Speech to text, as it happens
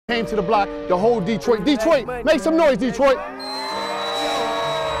Came to the block, the whole Detroit. Detroit, make some noise, Detroit. Next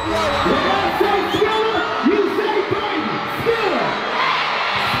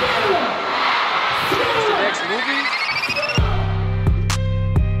movie?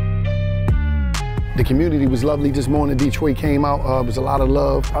 The community was lovely this morning. Detroit came out, it was a lot of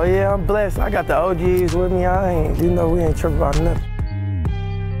love. Oh yeah, I'm blessed. I got the OGs with me. We ain't tripping about nothing.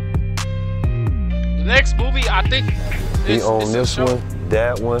 The next movie, I think, he own this one,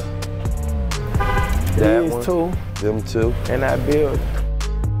 that one, These two, them two, and that building.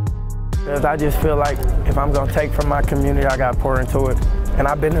 Because I just feel like if I'm gonna take from my community, I gotta pour into it. And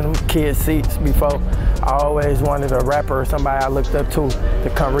I've been in them kids' seats before. I always wanted a rapper or somebody I looked up to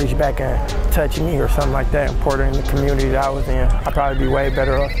come reach back and touch me or something like that and pour it in the community that I was in. I'd probably be way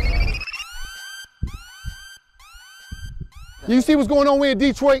better off. You see what's going on here in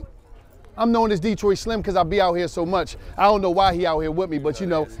Detroit? I'm known as Detroit Slim because I be out here so much. I don't know why he out here with me, but you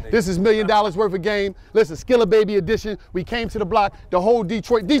know, this is $1 million worth of game. Listen, Skilla Baby edition. We came to the block, the whole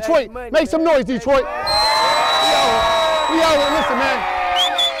Detroit. Detroit, make some noise, Detroit. We out here, listen, man.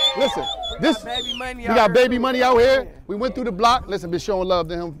 Listen, we got baby money out here. We went through the block. Listen, been showing love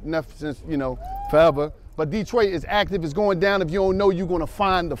to him since, you know, forever. But Detroit is active, it's going down. If you don't know, you're gonna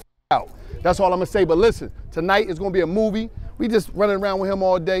find the out. That's all I'm gonna say. But listen, tonight is gonna be a movie. We just running around with him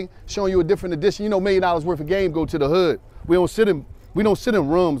all day, showing you a different edition. You know, $1 million worth of game go to the hood. We don't sit in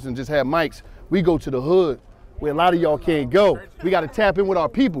rooms and just have mics. We go to the hood where a lot of y'all can't go. We gotta tap in with our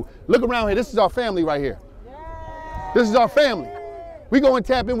people. Look around here, this is our family right here. This is our family. We go and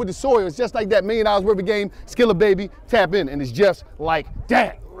tap in with the soil. It's just like that $1 million worth of game, Skilla Baby, tap in, and it's just like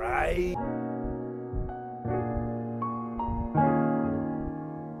that. Right.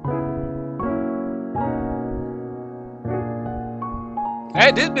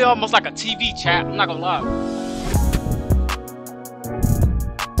 Hey, this be almost like a TV chat, I'm not gonna lie.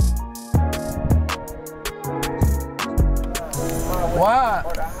 Why?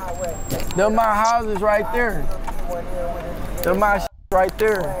 Them my houses right there. Them my shit right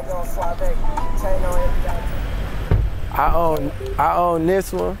there. I own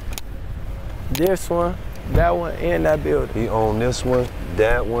this one, that one, and that building. he own this one,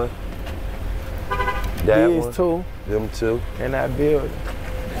 that one, that These one, two, them two, and that building.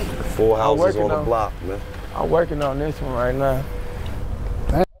 4 houses on the block, man. I'm working on this one right now.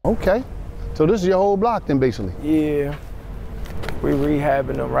 Okay, so this is your whole block then, basically? Yeah, we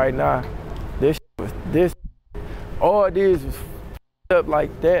rehabbing them right now. All these was up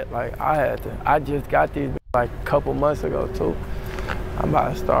like that. Like I just got these like a couple months ago too. I'm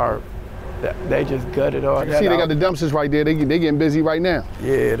about to start. They just gutted all that. See, they out. got the dumpsters right there. They getting busy right now.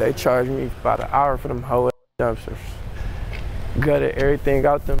 Yeah, they charge me about an hour for them whole dumpsters. Gutted everything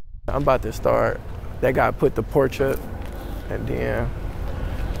out them. I'm about to start. They gotta put the porch up, and then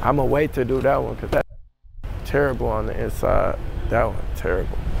I'm gonna wait to do that one because that's terrible on the inside. That one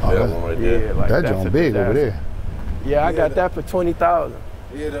terrible. Oh, that one right there. Yeah, like that joint big over there. Yeah, I got that for 20,000.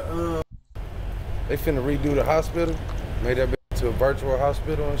 Yeah, they finna redo the hospital, made that to a virtual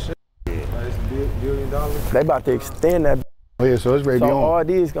hospital and shit. Yeah. Like it's $1 billion. They about to extend that. Oh yeah, so it's ready to be on. So all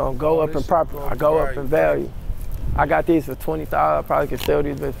these gonna go up in property. I go up in value. I got these for 20,000. I probably could sell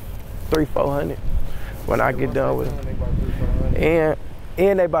these for $300-400 when I get done with them.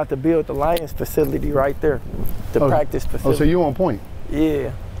 And they about to build the Lions facility right there, the practice facility. Oh, so you on point?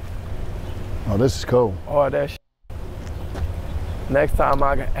 Yeah. Oh, this is cool. All that shit. Next time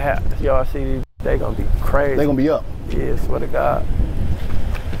y'all see these, they gonna be crazy. They gonna be up. Yeah, swear to God.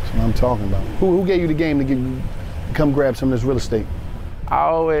 That's what I'm talking about. Who gave you the game to come grab some of this real estate? I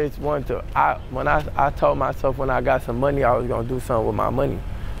always wanted to, I told myself when I got some money, I was gonna do something with my money.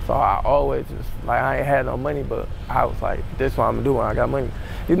 So I always just, like, I ain't had no money, but I was like, this is what I'm gonna do when I got money.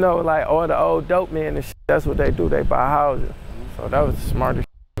 You know, like all the old dope men and shit, that's what they do, they buy houses. So that was the smartest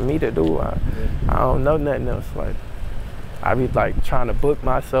shit for me to do. I don't know nothing else. Like, I be like trying to book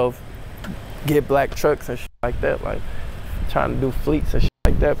myself, get black trucks and shit like that, like trying to do fleets and shit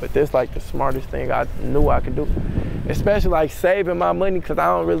like that, but this like the smartest thing I knew I could do. Especially like saving my money, cause I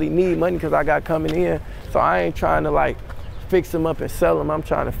don't really need money cause I got coming in. So I ain't trying to like fix them up and sell them. I'm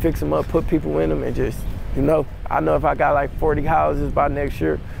trying to fix them up, put people in them and just, you know, I know if I got like 40 houses by next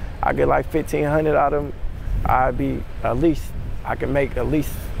year, I get like 1,500 out of them, I can make at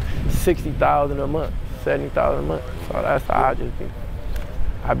least 60,000 a month, 70,000 a month. So that's how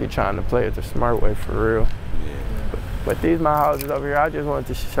I be trying to play it the smart way for real. But these my houses over here, I just wanted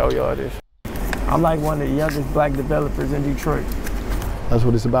to show y'all this. I'm like one of the youngest black developers in Detroit. That's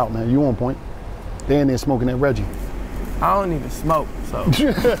what it's about, man. You on point. They in there smoking that Reggie. I don't even smoke, so.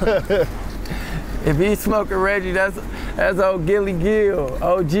 If he's smoking Reggie, that's old Gilly Gill,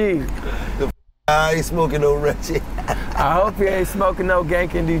 OG. I ain't smoking no Reggie. I hope he ain't smoking no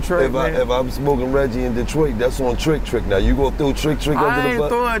gank in Detroit, If I'm smoking Reggie in Detroit, that's on Trick. Now, you gonna throw Trick under the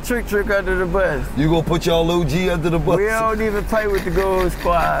bus? I ain't throwing Trick under the bus. You gonna put y'all OG under the bus? We don't even play with the Gold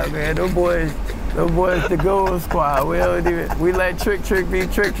Squad, man. Them boys, the Gold Squad. We let Trick be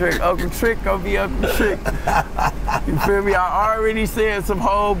Trick. Uncle Trick gonna be Uncle Trick. You feel me? I already said some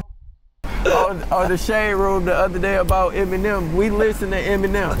whole on the Shade Room the other day about Eminem. We listen to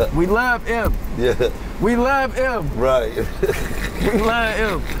Eminem. We love him. Yeah. We love him. Right. We love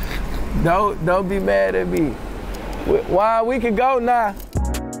him. Don't be mad at me. Why we can go now.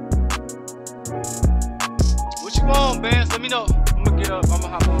 What you want, man? Let me know. I'm gonna get up. I'm gonna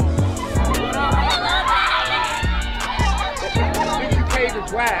hop on. 50K to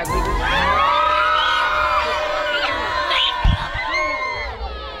drive, nigga.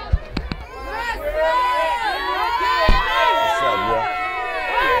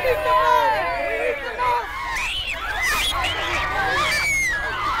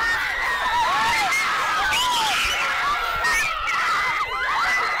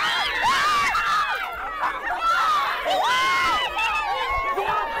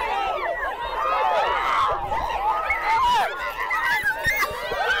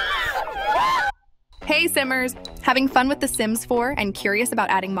 Hey Simmers! Having fun with The Sims 4 and curious about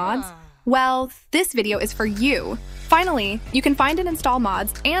adding mods? Well, this video is for you. Finally, you can find and install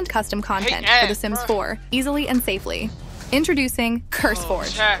mods and custom content for The Sims 4 easily and safely. Introducing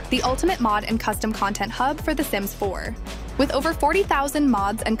CurseForge, the ultimate mod and custom content hub for The Sims 4. With over 40,000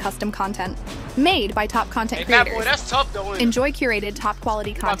 mods and custom content made by top content creators. Boy, that's tough, though, enjoy curated top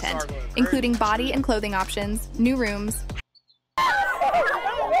quality content, including body and clothing options, new rooms,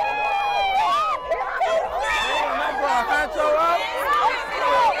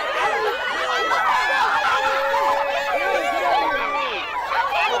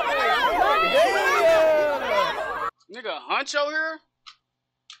 Nigga, Huncho here?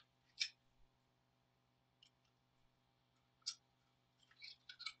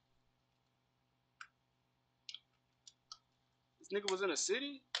 This nigga was in a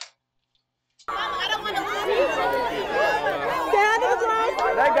city? I don't want to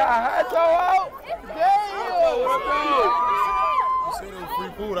That guy Huncho out? Damn! You said it was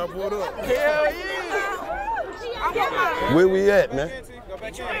free food, I bought up. Hell yeah! Where we at, man?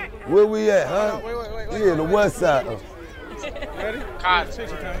 Where we at, huh? We in the west side. Ready?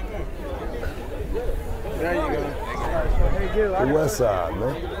 There you go. The west side,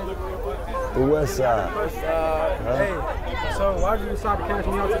 man. The west side. Hey, so why did you decide to cash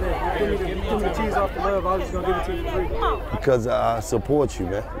me out today? You give me the cheese off the love, I was just gonna give it to you for free. Because I support you,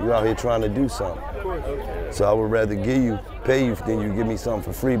 man. You out here trying to do something. So I would rather pay you than you give me something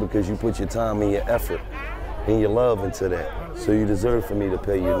for free because you put your time and your effort and your love into that. So you deserve for me to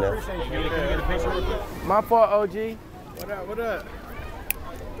pay you now. My fault, OG. What up?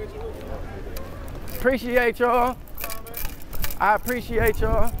 Appreciate y'all. I appreciate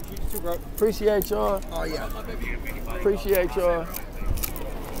y'all. Appreciate y'all. Oh, yeah. Appreciate y'all.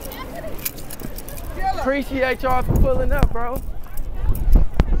 Appreciate y'all for pulling up, bro.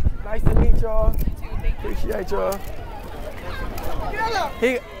 Nice to meet y'all. Appreciate y'all.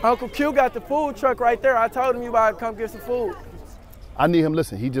 Uncle Q got the food truck right there. I told him you about to come get some food. I need him.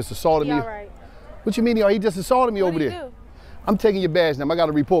 Listen, he just assaulted me. Right. What you mean? He just assaulted me over there. I'm taking your badge now. I got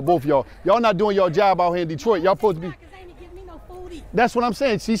to report both of y'all. Y'all not doing your job out here in Detroit. Y'all supposed to be. That's what I'm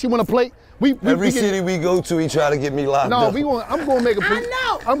saying. See, she want to play. Every city we go to, he try to get me locked up. No, I'm going to make a.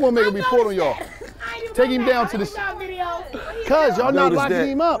 I'm going to make a report on y'all. Take him down to this. Cuz y'all not locking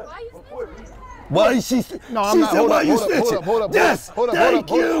him up. Why is she? No, I'm not. Hold up. Yes. Hold up. Thank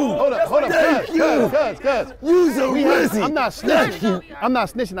you. Hold up. Thank you. Cuz. You's a rizzy. I'm not snitching. I'm not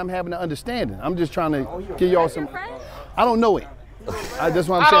snitching. I'm having an understanding. I'm just trying to give y'all some. I don't know it. That's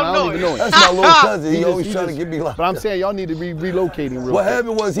what I'm saying. I don't even know it. That's my little cousin. He always trying to get me locked up. But I'm saying y'all need to be relocating real quick. What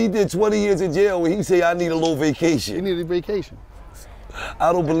happened was he did 20 years in jail when he said I need a little vacation. He needed a vacation.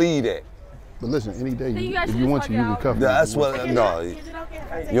 I don't believe that. But listen, any day, if you want to, you can cover. That's what, no. You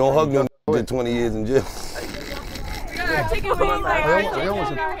don't hug them did 20 years in jail. Come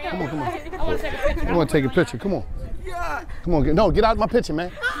on. You want to take a picture? Come on. Come on, get out of my picture, man.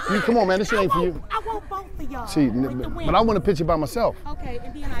 Come on, man, this shit ain't for you. I want both of y'all. See, but I want a picture by myself. Okay,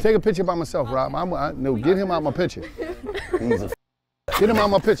 and then Take a picture by myself, Rob. No, get him out my picture. He's a Get him out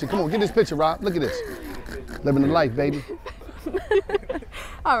my picture. Come on, get this picture, Rob. Look at this. Living the life, baby.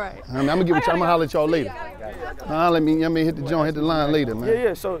 all right. I'm gonna holler at y'all later. Let me hit the joint, hit the line later, man.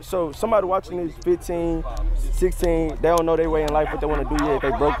 Yeah. So somebody watching this 15, 16, they don't know their way in life, what they want to do yet.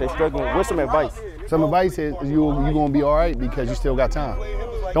 They broke, they struggling. What's some advice? Some advice is you're gonna be all right because you still got time.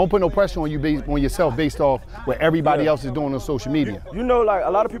 Don't put no pressure on yourself based off what everybody else is doing on social media. You know, like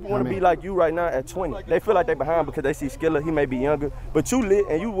a lot of people want to be like you right now at 20. They feel like they behind because they see Skilla, he may be younger, but you lit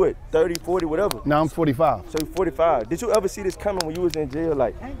and you what, 30, 40, whatever? Now I'm 45. So you're 45. Did you ever see this coming when you was in jail?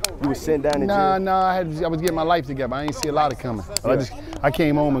 Like you was sitting down in jail? Nah, I was getting my life together. I ain't see a lot of coming. I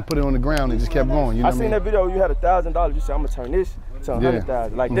came home and put it on the ground and just kept going. You know I seen that video where you had $1,000. You said, I'm gonna turn this to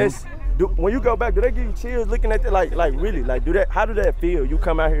 100,000. Like this. When you go back, do they give you chills looking at that? Like really? Like how do that feel? You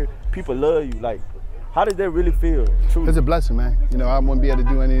come out here, people love you. Like, how does that really feel? Truly? It's a blessing, man. You know, I wouldn't be able to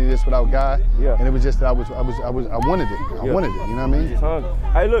do any of this without God. Yeah. And it was just that I wanted it. I wanted it. You know what I mean? Just hungry.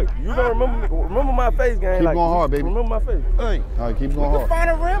 Hey, look, you gonna remember my face, gang. Keep going hard, baby. Remember my face. Hey. All right, keep going hard.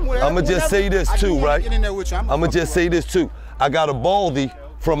 I'm gonna just say this too, right? I'm gonna just say this too. I got a baldy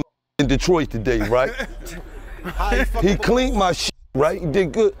from in Detroit today, right? He cleaned my shit, right? He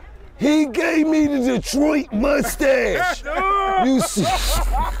did good. He gave me the Detroit mustache. You see?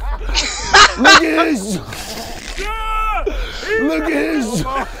 Look at his. Look at his.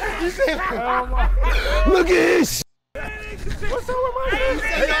 Look at his. What's up with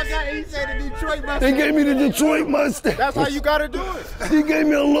my He said the Detroit mustache. They gave me the Detroit mustache. That's how you gotta do it. He gave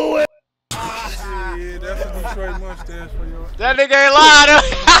me a low ass. Yeah, that's a Detroit mustache for you. That nigga ain't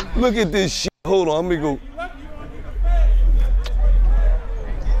lying. Look at this shit. Hold on, let me go.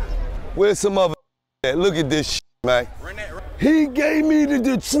 Where's some other at? Look at this shit, man. He gave me the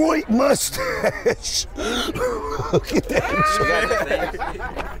Detroit mustache. Look at that.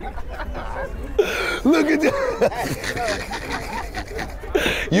 Look at that.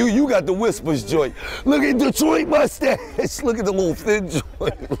 You got the whispers joint. Look at Detroit mustache. Look at the little thin joint.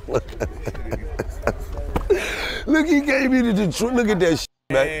 Look, he gave me the Detroit. Look at that shit,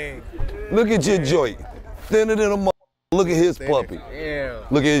 man. Look at your joint. Thinner than a mother. Look at his puppy.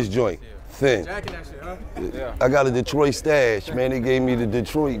 Look at his joint. Thin. I got a Detroit stash, man. They gave me the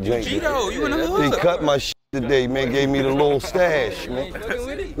Detroit joint. You in the hood. They cut my shit today, man. Gave me the little stash, man.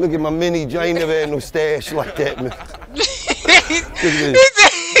 Look at my mini. I ain't never had no stash like that, man. he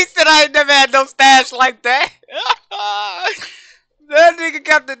said I ain't never had no stash like that. That nigga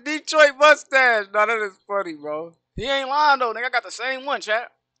got the Detroit mustache. Nah, that is funny, bro. He ain't lying though, nigga. I got the same one,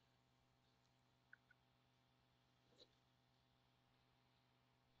 chat.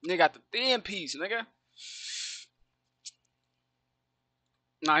 Nigga got the thin piece, nigga.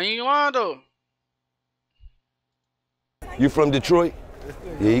 Nah, he ain't lying though. You from Detroit?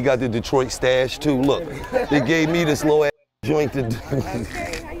 Yeah, he got the Detroit stash too. Look, they gave me this little ass joint to do.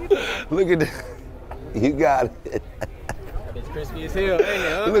 Look at that. You got it. It's crispy as hell, ain't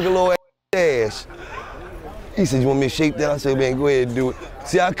it, huh? Look at the little ass stash. He said, you want me to shape that? I said, man, go ahead and do it.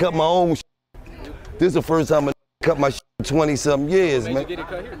 See, I cut my own shit. This is the first time I cut my shit in 20-something years, man.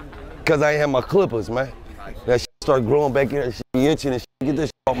 Because I ain't had my clippers, man. That shit started growing back here, that shit be itching and shit. Get this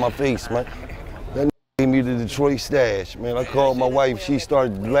shit off my face, man. That nigga gave me the Detroit stash, man. I called my wife, she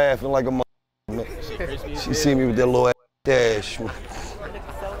started laughing like a mother, man. She see me with that little ass stash, man.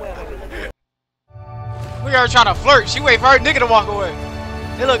 We are trying to flirt. She wait for her nigga to walk away.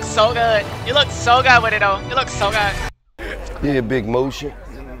 You look so good. You look so good with it though. You look so good. Yeah, big motion.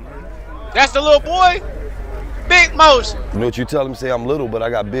 That's the little boy? Big motion. You know what you tell him? Say I'm little, but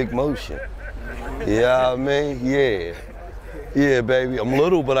I got big motion. Yeah, I mean, yeah. Yeah, baby, I'm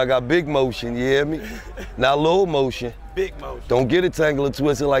little, but I got big motion, you hear me? Not little motion. Big motion. Don't get it tangled and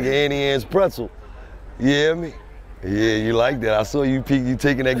twisted like an Annie Ann's pretzel. You hear me? Yeah, you like that. I saw you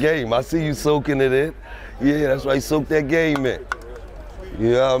taking that game. I see you soaking it in. Yeah, that's right, soak that game in.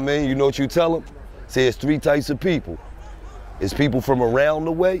 You know what I mean? You know what you tell them? Say it's 3 types of people. It's people from around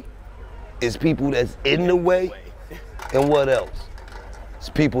the way, it's people that's in the way, and what else? It's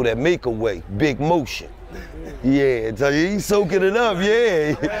people that make a way, big motion. Yeah, tell you, he's soaking it up,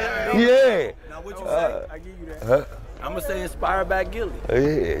 yeah. Yeah. Now what you say? I give you that. I'm gonna say inspired by Gilly.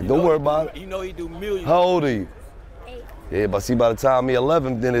 Yeah, don't worry about it. You know he do millions. How old are you? 8. Yeah, but see, by the time he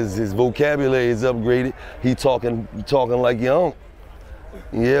 11, then his vocabulary is upgraded. He talking like young.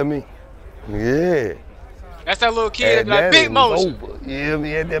 You hear me? Yeah. That's that little kid, like big motion. Over. You hear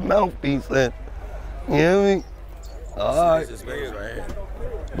me? Had that mouthpiece in. You hear me? All right.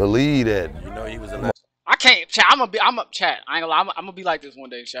 Believe that. You know he was a I can't, chat. I'm a chat. I ain't gonna lie. I'm gonna be like this one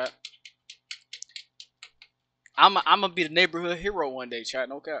day, chat. I'm gonna be the neighborhood hero one day, chat.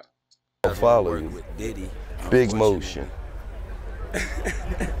 No cap. I'll follow you. with Diddy. Big motion.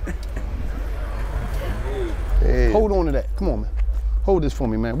 Hey. Hold on to that. Come on, man. Hold this for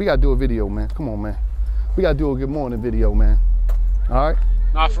me, man. We gotta do a video, man. Come on, man.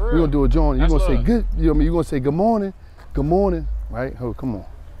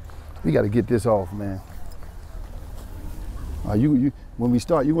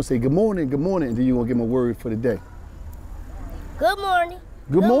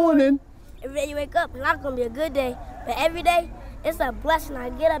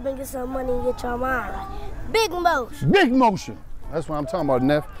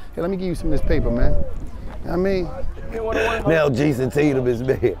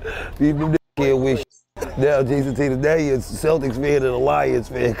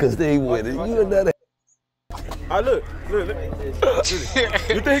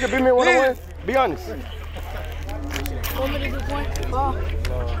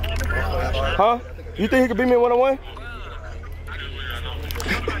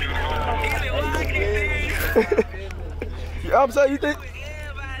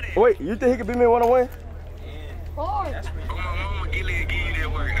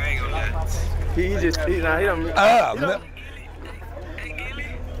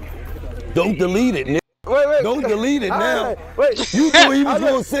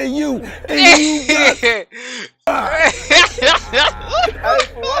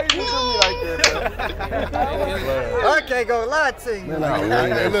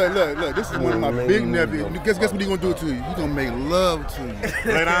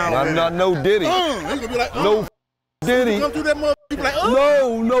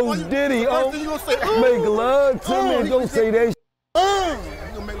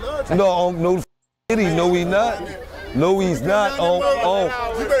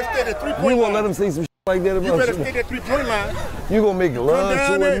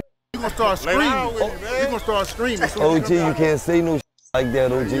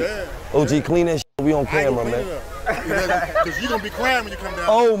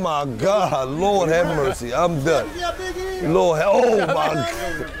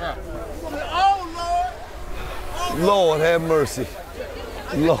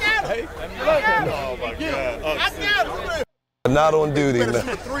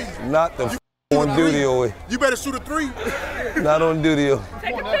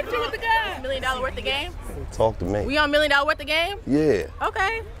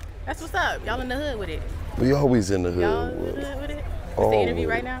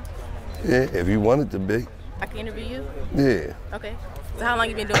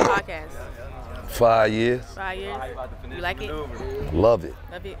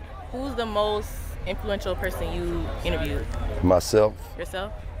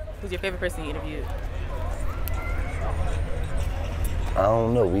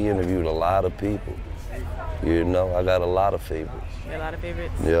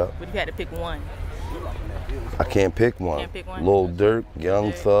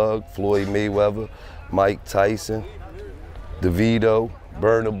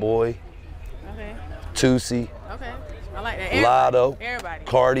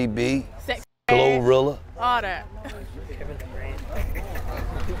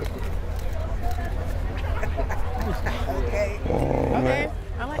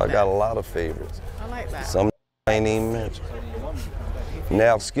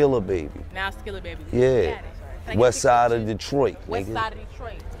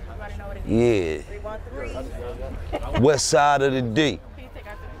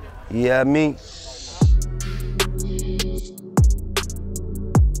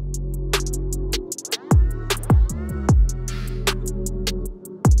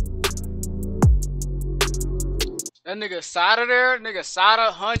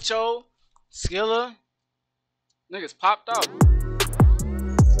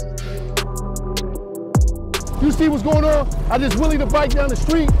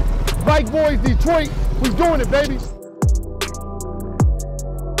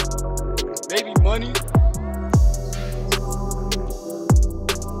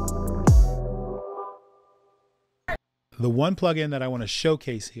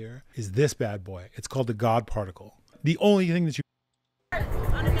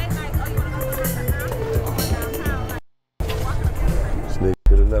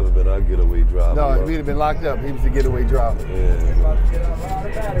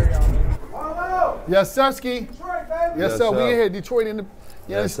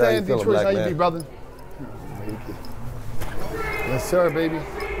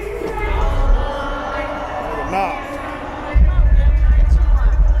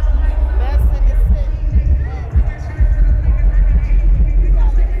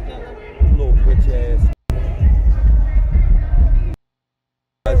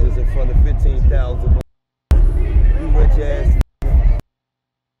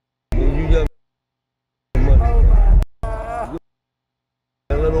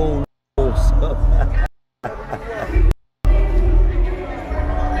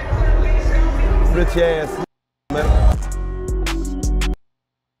 bitch ass, man.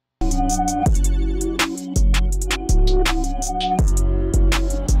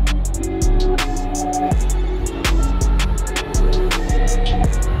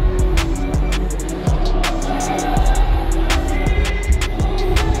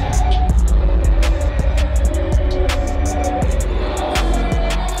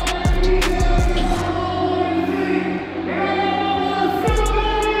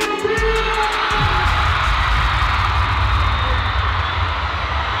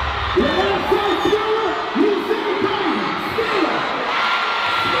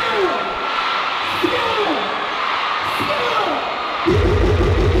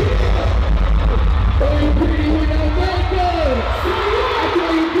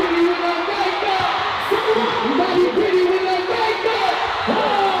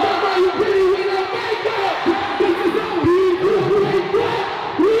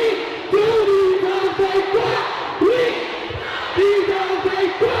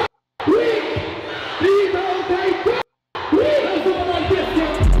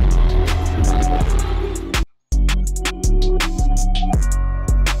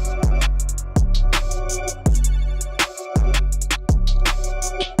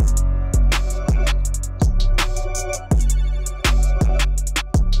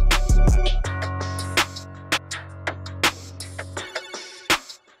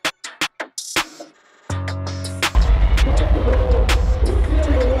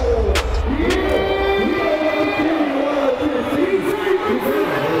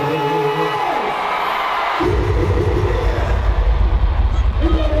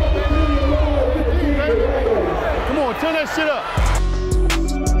 Turn that shit up.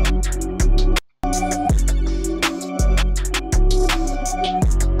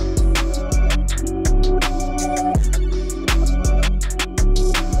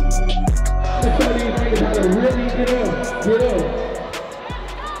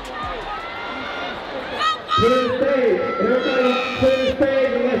 Clear the stage. Everybody clear the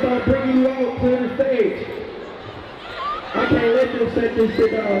stage unless I bring you out. Clear the stage. I can't let them set this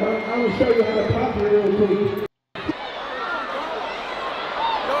shit down. I'm gonna show you how to pop it real quick.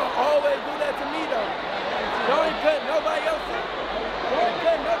 Don't always do that to me though. Don't cut nobody else in. Don't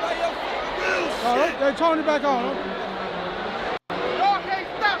cut nobody else in. Oh, they're turning it back on. Y'all can't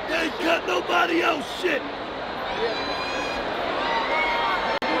stop. They ain't cut nobody else shit.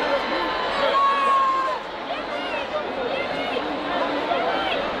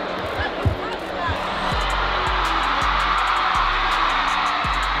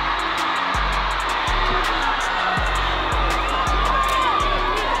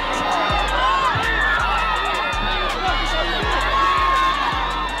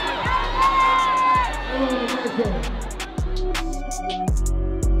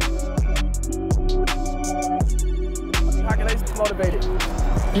 How can they stay motivated?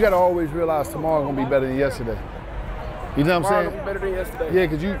 You gotta always realize tomorrow's gonna be better than yesterday. You know what I'm Tomorrow saying? gonna be better than yesterday. Yeah,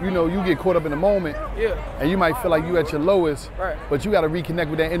 because you know, you get caught up in the moment. Yeah. And you might feel like you at your lowest, Right. but you gotta reconnect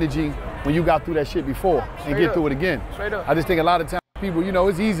with that energy when you got through that shit before and Straight get up. through it again. Straight up. I just think a lot of times people, you know,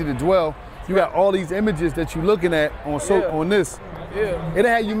 it's easy to dwell. You got all these images that you're looking at on this. Yeah. It'll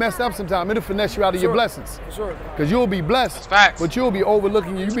have you messed up sometimes. It'll finesse you out of your blessings. For sure. Because you'll be blessed, but you'll be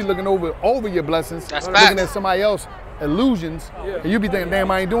overlooking, you'll be looking over your blessings, looking facts. at somebody else's illusions, and you'll be thinking, damn,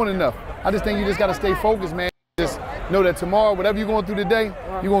 I ain't doing enough. I just think you just gotta stay focused, man. Just know that tomorrow, whatever you're going through today,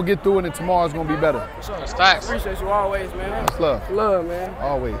 you're gonna get through it and tomorrow's gonna be better. That's facts. Appreciate you always, man. That's love. Love, man.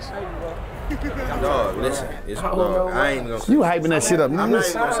 Always. Thank you, bro. Dog, listen, it's love. I ain't gonna say You hyping that shit up, man. I'm not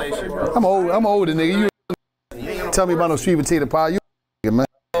even gonna say shit, bro. I'm an older nigga. You tell me about no sweet potato pie. You man.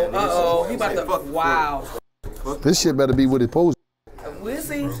 Uh-oh, he about to, wow. This shit better be what it's supposed to. We'll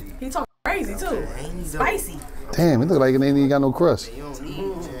see. He talking crazy too. Spicy. Damn, it look like it ain't even got no crust.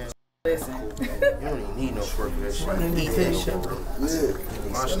 Listen. You don't even need no fork for that shit. Eat that shit, bro.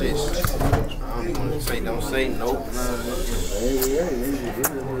 Watch this. I don't say nope.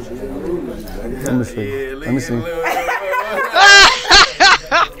 Let me see. Let me see.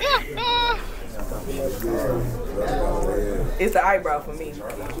 It's the eyebrow for me.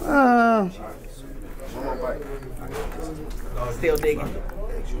 Still digging.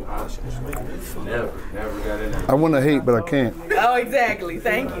 I want to hate, but I can't. Oh, exactly.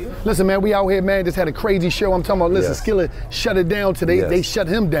 Thank you. Listen, man, we out here, man. Just had a crazy show. I'm talking about, listen, Skilla shut it down today. Yes. They shut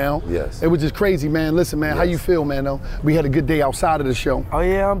him down. Yes. It was just crazy, man. Listen, man, how you feel, man, though? We had a good day outside of the show. Oh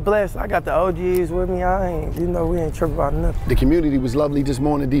yeah, I'm blessed. I got the OGs with me. I ain't, you know, we ain't tripping about nothing. The community was lovely this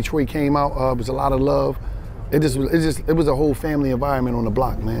morning. Detroit came out. It was a lot of love. It was a whole family environment on the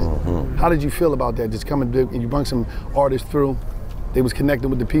block, man. How did you feel about that? Just coming and you brought some artists through. They was connecting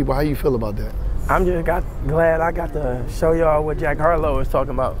with the people. How you feel about that? I'm just glad I got to show y'all what Jack Harlow is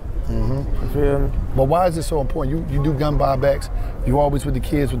talking about. You feel me? But why is it so important? You do gun buybacks. You always with the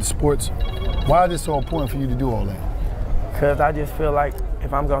kids, with the sports. Why is it so important for you to do all that? Because I just feel like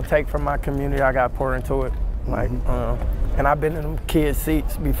if I'm going to take from my community, I got to pour into it. Like, and I've been in them kids'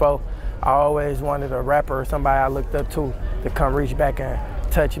 seats before. I always wanted a rapper or somebody I looked up to come reach back and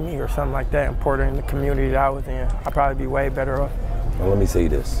touch me or something like that and pour it in the community that I was in. I'd probably be way better off. Well, let me say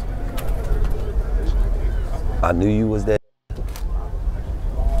this. I knew you was that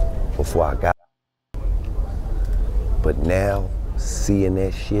before I got it. But now, seeing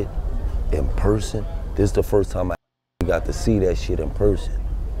that shit in person, this is the first time I got to see that shit in person.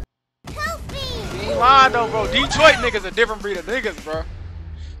 You ain't lying though, bro. Detroit niggas a different breed of niggas, bro.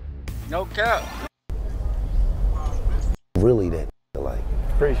 No cap. Really that like.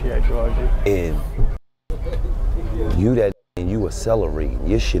 Appreciate you, OG. And you that and you accelerating,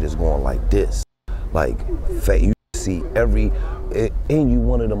 your shit is going like this. Like, you see every, and you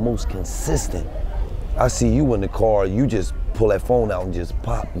one of the most consistent. I see you in the car, you just pull that phone out and just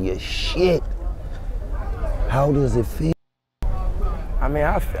pop your shit. How does it feel? I mean,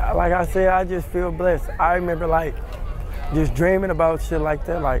 like I said, I just feel blessed. I remember like just dreaming about shit like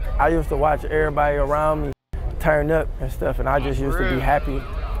that. Like I used to watch everybody around me turn up and stuff, and I just used to be happy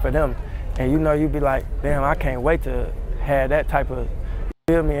for them. And you know, you'd be like, damn, I can't wait to have that type of, you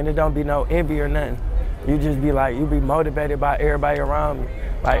feel me? And it don't be no envy or nothing. You just be like, you be motivated by everybody around me.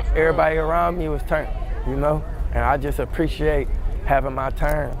 Like everybody around me was turned, you know? And I just appreciate having my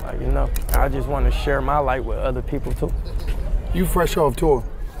turn, like, you know? I just want to share my light with other people too. You fresh off tour.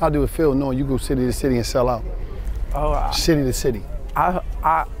 How do it feel knowing you go city to city and sell out? Oh, city to city.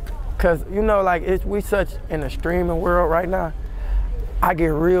 Cause you know, like we such in the streaming world right now. I get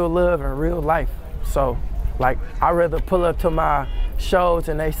real love and real life. So, like, I'd rather pull up to my shows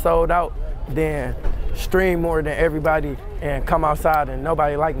and they sold out than stream more than everybody and come outside and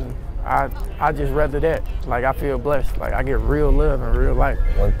nobody like me. I just rather that. Like, I feel blessed. Like, I get real love and real life.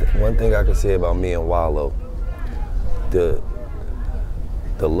 One thing I can say about me and Wallow, the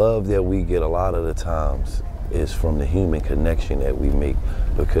love that we get a lot of the times is from the human connection that we make,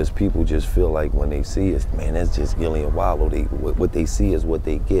 because people just feel like when they see us, man, that's just Gilly and Wallow. What they see is what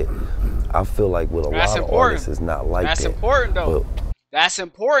they get. I feel like with a lot of artists, it's not like that. That's important though. That's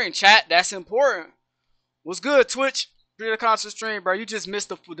important, chat. That's important. What's good, Twitch? The concert stream, bro. You just missed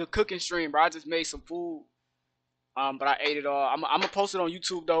the cooking stream, bro. I just made some food, but I ate it all. I'm gonna post it on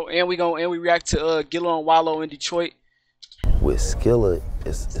YouTube though, and we react to Skilla and Wallow in Detroit. With Skilla,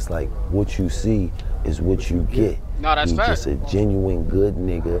 it's like what you see is what you get. No, that's fact. He's just a genuine good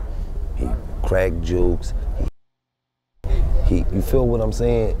nigga. He crack jokes. You feel what I'm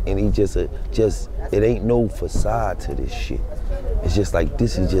saying? And he just it ain't no facade to this shit. It's just like,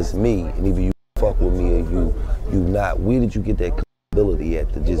 this is just me, and either you fuck with me or you not. Where did you get that ability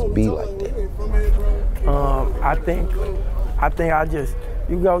at to just be like that? I think I just,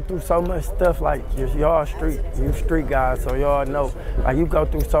 you go through so much stuff, like just y'all you street guys, so y'all know, like you go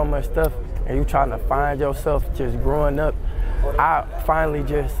through so much stuff and you trying to find yourself just growing up. I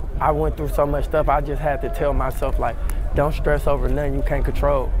went through so much stuff, I just had to tell myself, like, don't stress over nothing you can't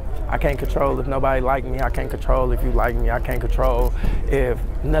control. I can't control if nobody like me. I can't control if you like me. I can't control if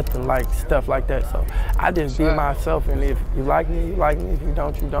nothing, like stuff like that. So I just be myself, and if you like me, you like me. If you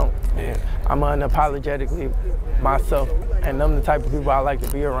don't, you don't. And I'm unapologetically myself, and I'm the type of people I like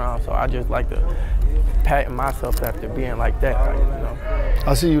to be around. So I just like to pat myself after being like that. Like, you know.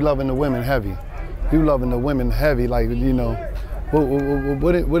 I see you loving the women heavy. You loving the women heavy, like, you know.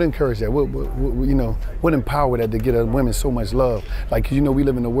 What encouraged that? What empowered that to get women so much love? Like, 'cause you know, we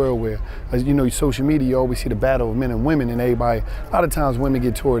live in a world where, you know, social media, you always see the battle of men and women, and everybody, a lot of times women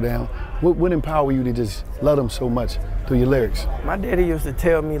get tore down. What empowered you to just love them so much through your lyrics? My daddy used to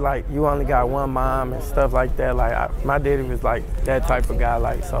tell me, like, you only got one mom and stuff like that. Like, my daddy was like that type of guy.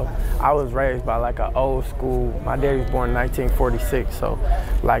 Like, so I was raised by like an old school. My daddy was born in 1946. So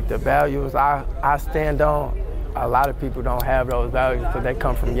like the values I stand on, a lot of people don't have those values because they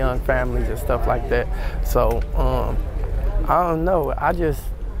come from young families and stuff like that. So I don't know.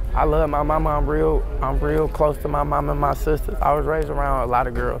 I love my mama. I'm real close to my mama and my sisters. I was raised around a lot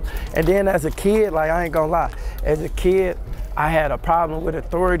of girls. And then as a kid, like, I ain't gonna lie, as a kid, I had a problem with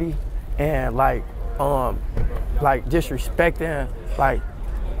authority and like disrespecting. Like,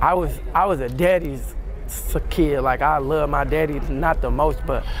 I was a daddy's kid. Like, I love my daddy, not the most,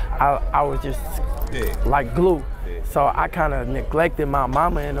 but I was just like glue. So I kind of neglected my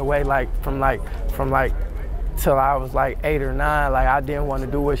mama in a way, like from till I was like 8 or 9. Like, I didn't want to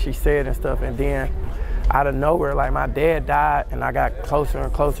do what she said and stuff. And then out of nowhere, like my dad died and I got closer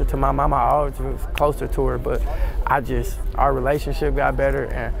and closer to my mama. I always was closer to her, but our relationship got better,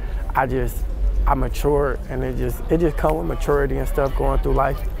 and I matured, and it just come with maturity and stuff going through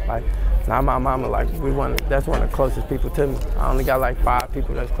life. Like now my mama, like that's one of the closest people to me. I only got like 5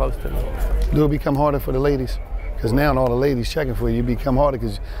 people that's close to me. Do it become harder for the ladies? Because now all the ladies checking for you, it become harder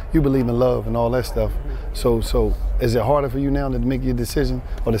because you believe in love and all that stuff. So is it harder for you now to make your decision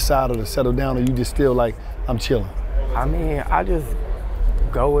or decide or to settle down, or you just still like, I'm chilling? I mean, I just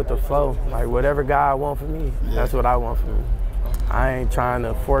go with the flow. Like whatever God want for me, that's what I want for me. I ain't trying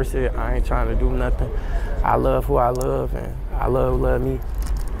to force it. I ain't trying to do nothing. I love who I love, and I love me.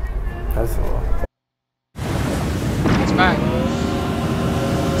 That's all. That's right.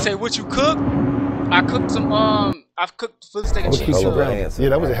 Say what you cook? I cooked some. I've cooked food steak and cheese. Yeah,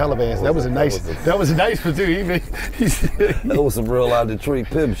 that was a hell of an answer. That was a nice one too. That was some real out of the tree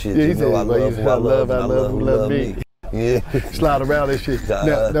pimp shit. Yeah, you know, I love who I love who love me. Yeah. Slide around that shit.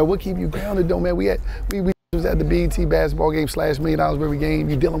 Now what keep you grounded though, man? We was at the BET basketball game / $1 million every game.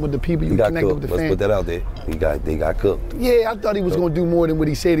 You dealing with the people, you connected with the fans. Let's put that out there. They got cooked. Yeah, I thought he was gonna do more than what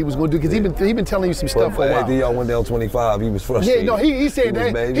he said he was gonna do, because he been telling you some stuff for a while. After y'all went down 25, he was frustrated. Yeah, no, he said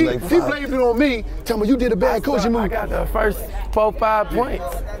that. He blamed it on me. Tell me you did a bad coaching move. I got the first 4-5 points.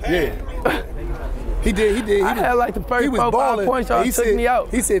 Yeah. He did. I had like the first 4-5 points. Y'all took me out.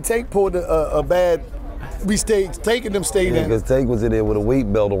 He said Tank pulled a bad. We stayed, taking them stayed in. Because Tank was in there with a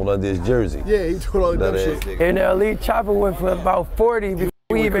weight belt on under his jersey. Yeah, he told all that shit. And the elite chopper went for about 40 before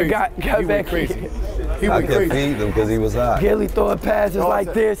we even got back. Crazy. He I went kept crazy. feeding him because he was hot. Gilly throwing passes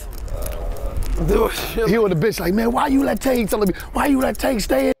like this. He was the bitch like, man, why you let Tank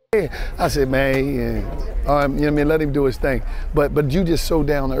stay in there? I said, man, you know what I mean, let him do his thing. But you just so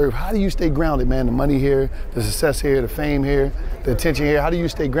down to earth. How do you stay grounded, man? The money here, the success here, the fame here, the attention here. How do you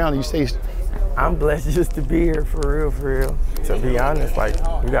stay grounded? You stay. I'm blessed just to be here, for real. To be honest, like,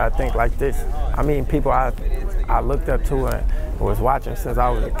 you gotta think like this. I mean, people I looked up to and was watching since I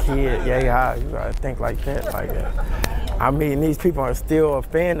was a kid, you gotta think like that. Like, I mean, these people are still a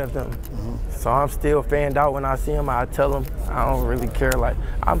fan of them. So I'm still fanned out when I see them. I tell them I don't really care. Like,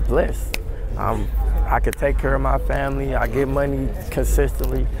 I'm blessed. I could take care of my family. I get money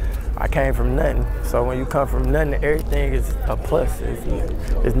consistently. I came from nothing. So when you come from nothing, everything is a plus.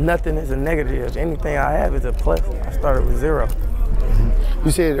 It's nothing is a negative. Anything I have is a plus. I started with 0. You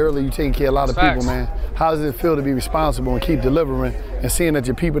said earlier you taking care of a lot of people, man. How does it feel to be responsible and keep delivering and seeing that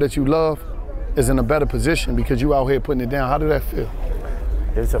your people that you love is in a better position because you out here putting it down? How did that feel?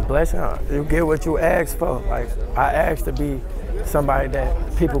 It's a blessing. You get what you ask for. Like, I asked to be somebody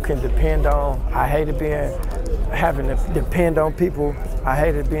that people can depend on. I hated having to depend on people. I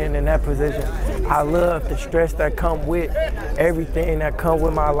hated being in that position. I love the stress that come with everything that come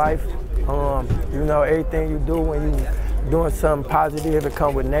with my life. You know, everything you do when you doing something positive, it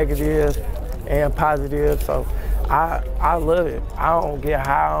come with negatives and positive. So I love it. I don't get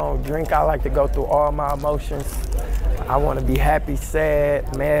high, I don't drink. I like to go through all my emotions. I want to be happy,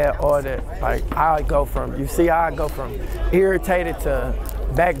 sad, mad, all that. Like, I go from irritated to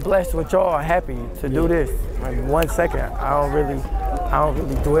back blessed with y'all, happy to do this. Like 1 second, I don't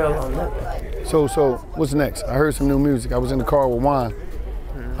really dwell on that. So what's next? I heard some new music. I was in the car with Juan.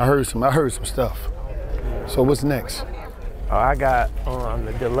 I heard some stuff. So what's next? I got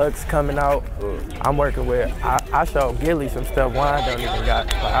the deluxe coming out. I'm working with, I showed Gilly some stuff Juan don't even got.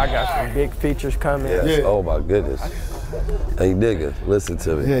 But I got some big features coming. Yes. Yeah. Oh my goodness. Hey nigga, listen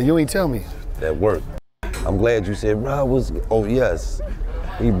to me. Yeah, you ain't tell me. That worked. I'm glad you said Rob was, oh yes.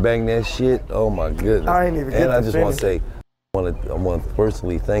 He banged that shit, oh my goodness. I ain't even get And I just want to say, I want to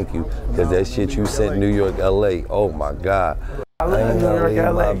personally thank you, because that shit you sent New York, LA, oh my God. I love New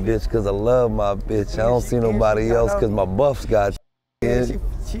York, LA. My bitch, because I love my bitch. I don't see nobody else, because my buffs got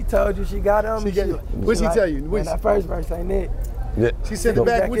She told you she got them. What'd she tell you? That first verse ain't it. Yeah. She sent it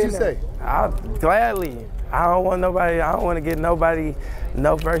back, what'd you say? Gladly. I don't want to get nobody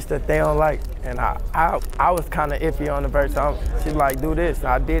no verse that they don't like. And I was kind of iffy on the verse. She's like, do this.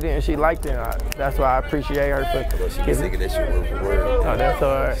 I did it and she liked it. That's why I appreciate her for she can sing that shit word for word. Oh, that's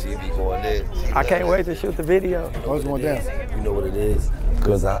all right. She be going there. I can't wait to shoot the video. I was going down. You know what it is?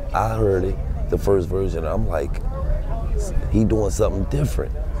 Because I heard it, the first version, I'm like, he doing something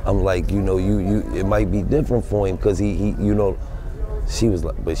different. I'm like, you know, it might be different for him because he you know, she was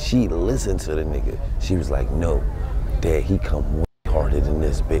like, but she listened to the nigga. She was like, no, Dad, he come way harder than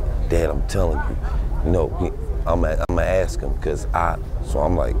this, bit. Dad, I'm telling you, you know, I'm gonna ask him because so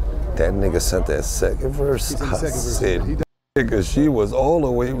I'm like, that nigga sent that second verse. I said, nigga, she was all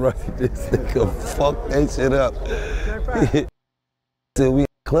the way right. This nigga fucked that shit up. Said we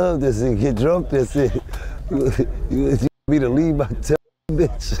club, that's it. Get drunk, that's it. You me to leave my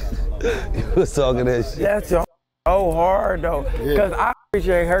bitch. You was talking that shit. That's so hard though, cause I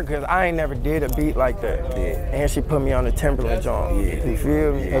appreciate her, cause I ain't never did a beat like that. Yeah. And she put me on the Timberland joint. Yeah. You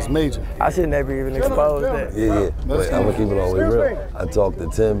feel me? That's major. I should never even expose that. Yeah. But I'm gonna keep it all the way real. I talked to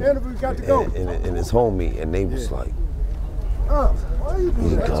Tim and his homie, and they was like,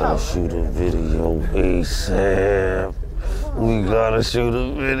 we gotta shoot a video ASAP. We gotta shoot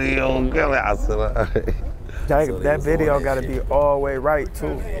a video. I said, all right. That video gotta be all the way right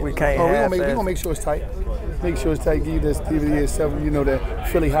too. We can't have we gonna make sure it's tight. Make sure it's tight. Give you this DVD itself. You know that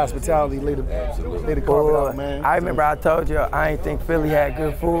Philly hospitality. Lay the carpet out, man. I remember I told you I ain't think Philly had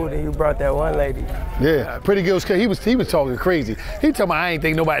good food, and you brought that one lady. Yeah, Pretty Girls Cook. He was talking crazy. He told me I ain't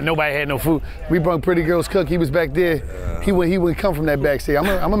think nobody had no food. We brought Pretty Girls Cook. He was back there. He wouldn't come from that backstage. I'm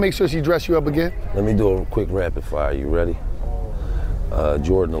gonna make sure she dress you up again. Let me do a quick rapid fire. You ready?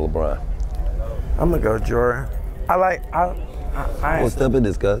 Jordan or LeBron? I'm gonna go Jordan. What's up in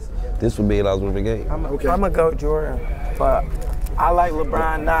this, cuz? This would be $8 worth of game. I'm gonna go Jordan, but I like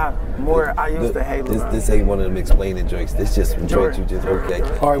LeBron now more. I used to hate LeBron. This ain't one of them explaining joints. This just some joints you just okay.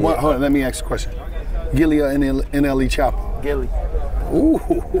 All right, hold on. Let me ask a question. Gilly or NLE Chopper? Gilly.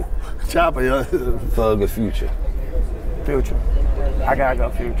 Ooh, Chopper, yeah. Thug or Future? Future. I gotta go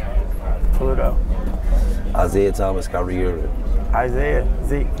Future. Pluto. Isaiah Thomas, Kyrie Irving. Isaiah,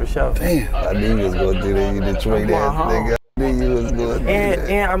 Zeke for sure. Damn. I knew you was gonna do that, you Detroit ass nigga. I knew you was gonna do that.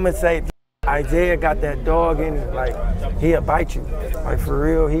 And I'm gonna say, Isaiah got that dog in him. Like, he'll bite you. Like, for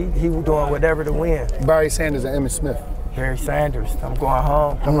real, he was doing whatever to win. Barry Sanders and Emmitt Smith. Barry Sanders, I'm going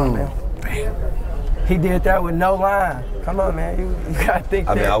home. Come on, man. Bam. He did that with no line. Come on, man, you gotta think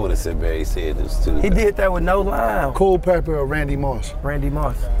that. I mean, I would have said Barry Sanders too. He did that with no line. Culpepper or Randy Moss? Randy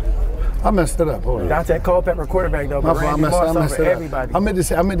Moss. I messed it up. Hold on. That's that Culpepper quarterback though, but Randy Moss over everybody. I meant to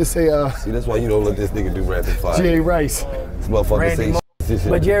say. See, that's why you don't let this nigga do rapid fire. Jerry Rice. This motherfucker Randy say shit.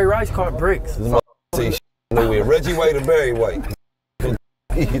 But Jerry Rice caught bricks. This motherfucker say shit nowhere. Reggie White or Barry White?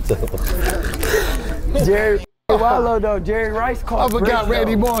 Jerry Wallow though, Jerry Rice caught bricks. I forgot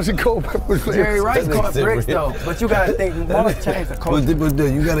Randy Moss and Culpepper. Jerry Rice caught bricks though, but you gotta think Moss changed the culture. But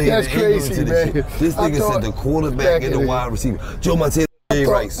you gotta That's crazy, man. This nigga said the quarterback and the wide receiver. Joe Montana. Jerry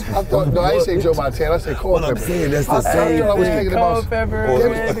Rice. I ain't say Joe Montana. I said Culpepper. What I'm saying, that's the same. I was thinking about Culpepper.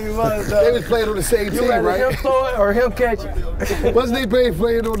 They was playing on the same team, right? Him throw it or him catch it. Wasn't they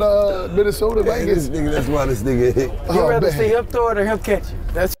playing on the Minnesota Vikings? That's why this nigga hit. You rather see him throw it or him catch it?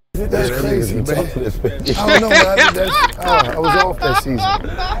 That's crazy, man. I don't know, man. I was off that season.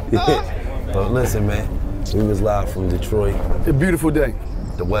 Yeah. But listen, man, we was live from Detroit. A beautiful day.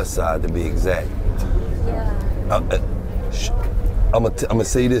 The West Side, to be exact. I'm gonna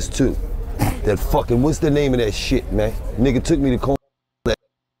say this too. That fucking, what's the name of that shit, man? Nigga took me to Coney Island.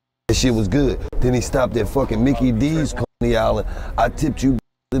 That shit was good. Then he stopped at fucking Mickey D's Coney Island. I tipped you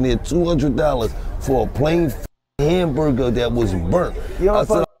in there $200 for a plain hamburger that was burnt. I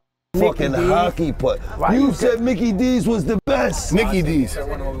said, fucking hockey putt. You said Mickey D's was the best. Mickey D's.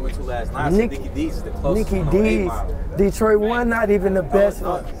 Nicky D's is the closest. Nicky D's. Detroit one, not even the best.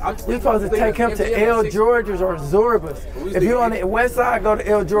 You're supposed to take him to L. George's or Zorba's. If you're on the west side, go to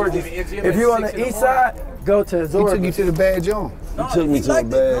L. George's. If you're on the east side, go to Zorba's. He took you to the Bad John. He took me to a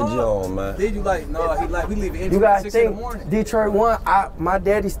Bad John, man. Did you like, no, we leave in you gotta 6 in the think, morning. Detroit one, my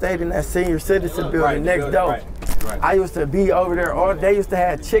daddy stayed in that senior citizen building next door. I used to be over there all day. Used to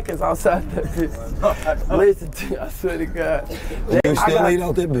have chickens outside that bitch. Listen to you, I swear to God. You still ate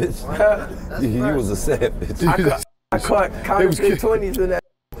out that bitch? You was a sad bitch. I caught counterfeit 20s in that.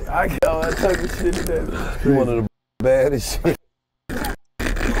 I got all type of shit in that. You one of the baddest shit.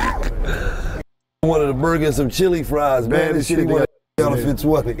 One of the burger and some chili fries, man. This shit went counterfeit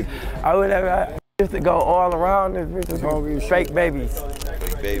 20. I used to go all around this bitch. Fake babies.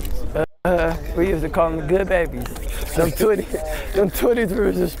 Fake babies. We used to call them good babies. Them 20s were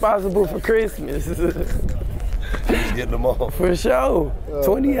responsible for Christmas. Getting them off. For sure.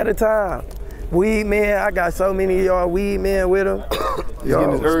 20 at a time. Weed man, I got so many of y'all weed men with them. He's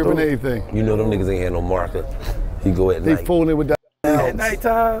getting his herb and everything. You know them niggas ain't had no marker. He go at night. They fooling it with that. At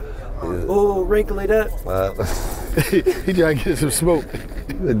nighttime. Yeah. Ooh, wrinkle it up. He trying to get some smoke.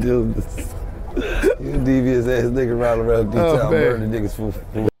 You devious ass nigga around D-Town murdering niggas for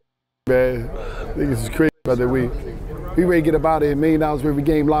man, niggas is crazy about that weed. We ready to get up out of here. $1 million worth of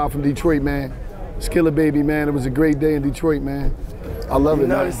game live from Detroit, man. Skilla baby, man. It was a great day in Detroit, man. I love it,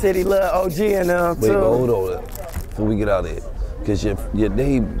 man. You know the city love OG and them too. Wait, hold on. Before we get out of here, because your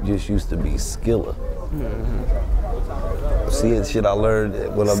name just used to be Skilla. See the shit I learned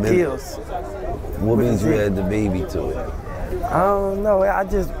when I'm in. Skills. What means you had the baby to it? I don't know. I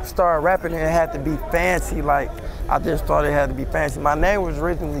just started rapping and it had to be fancy. Like, I just thought it had to be fancy. My name was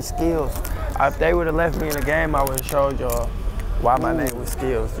originally Skills. If they would have left me in the game, I would have showed y'all why my name was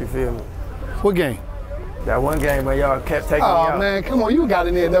Skills. You feel me? What game? That one game where y'all kept taking me out. Oh, man, come on. You got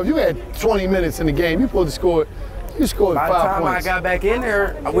in there, though. You had 20 minutes in the game. You supposed to score. You scored 5 points. By the time I got back in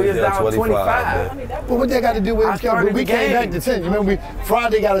there, we was down 25. But what that got to do with it? We came back to 10. You remember,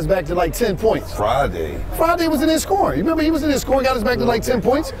 Friday got us back to like 10 points. Friday was in there scoring. You remember he was in there scoring, got us back to like 10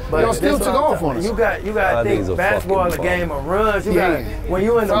 points. Y'all still took off on us. You got to think basketball is a game of runs. You got when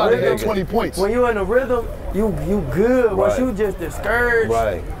you in the Friday rhythm. had 20 points. When you in the rhythm, you good. Once you just discouraged,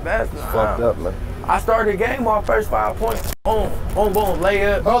 that's fucked up, man. I started the game off first 5 points. Boom, boom, boom,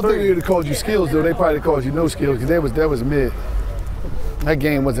 layup. I don't think they would have called you skills though. They probably called you no skills because that was mid. That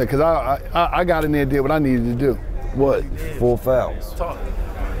game wasn't because I got in there and did what I needed to do. What? 4 fouls.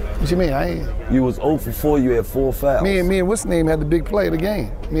 What you mean? I ain't. You was 0 for 4. You had 4 fouls. Me and what's the name had the big play of the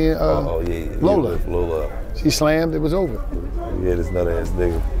game. Me and Lola. Lola. She slammed. It was over. Yeah, this nut ass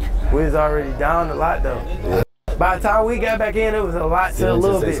nigga. We was already down a lot though. Yeah. By the time we got back in, it was a lot to a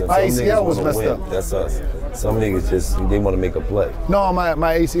little bit. My ACL was messed up. That's us. Some niggas just, they want to make a play. No, my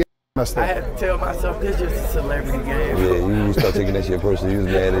ACL messed up. I had to tell myself, this is just a celebrity game. Yeah, you start taking that shit personal. You was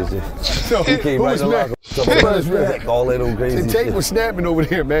mad as shit. No, he came right in the locker. All that old crazy Tate shit. was snapping over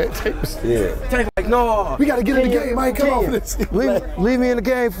there, man. Tate like, no. We got to get in the game. I ain't come off this. Leave me in the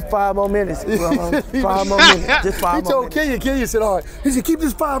game for 5 more minutes. 5 more minutes. Just 5 more minutes. He told Kenya said, all right. He said, keep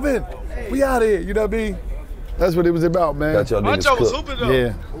this 5 in. We out of here. You know what I mean? That's what it was about, man. Got y'all niggas cooked.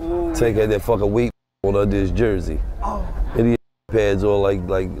 Yeah. Take out that fucking weight on under his jersey. And he pads all like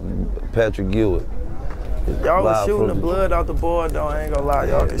Patrick Ewing. Y'all was shooting the blood out the board, though. I ain't gonna lie,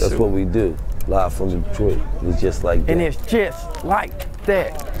 y'all. That's what we do. Live from Detroit. It's just like that. And it's just like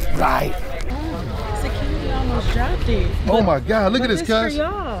that. Right. Security almost dropped it. Oh my God! Look at this, cuz.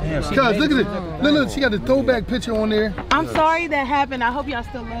 Cuz, look at it. Look, she got the throwback picture on there. I'm sorry that happened. I hope y'all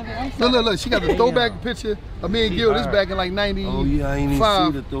still love it. Look. She got the throwback picture of me and Gil. This back in like 95. Oh yeah, I ain't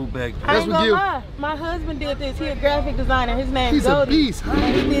even see the throwback. I ain't gonna lie. My husband did this. He a graphic designer. His name's He's a beast.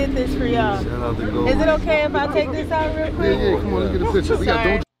 And he did this for y'all. Shout out to Goldie. Is it okay if I take this out real quick? Yeah. Come on, look at the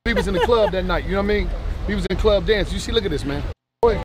picture. We was in the club that night. You know what I mean? We was in club dance. You see? Look at this, man.